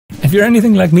If you're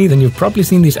anything like me, then you've probably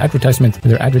seen these advertisements where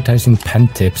they're advertising pen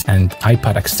tips and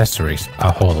iPad accessories a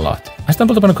whole lot. I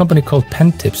stumbled upon a company called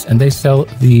Pen Tips, and they sell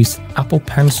these Apple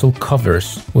Pencil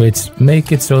covers, which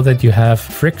make it so that you have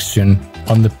friction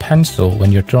on the pencil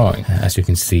when you're drawing. As you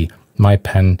can see, my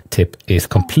pen tip is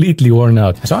completely worn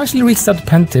out. So I actually reached out to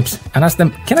Pen Tips and asked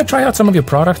them, can I try out some of your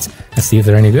products and see if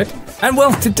they're any good? And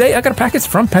well, today I got a package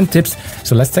from Pen Tips,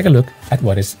 so let's take a look at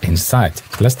what is inside.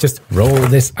 Let's just roll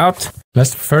this out.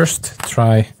 Let's first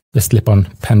try the slip-on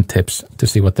pen tips to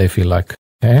see what they feel like.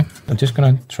 Okay, I'm just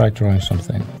gonna try drawing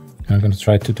something. I'm gonna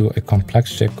try to do a complex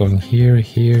shape going here,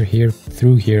 here, here,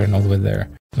 through here, and all the way there.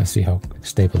 Let's see how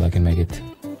stable I can make it.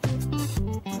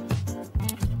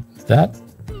 That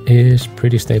is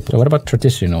pretty stable. So what about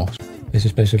traditional? This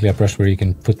is basically a brush where you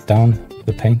can put down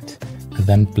the paint and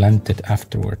then blend it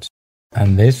afterwards.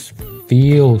 And this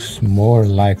feels more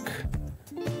like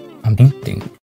I'm painting.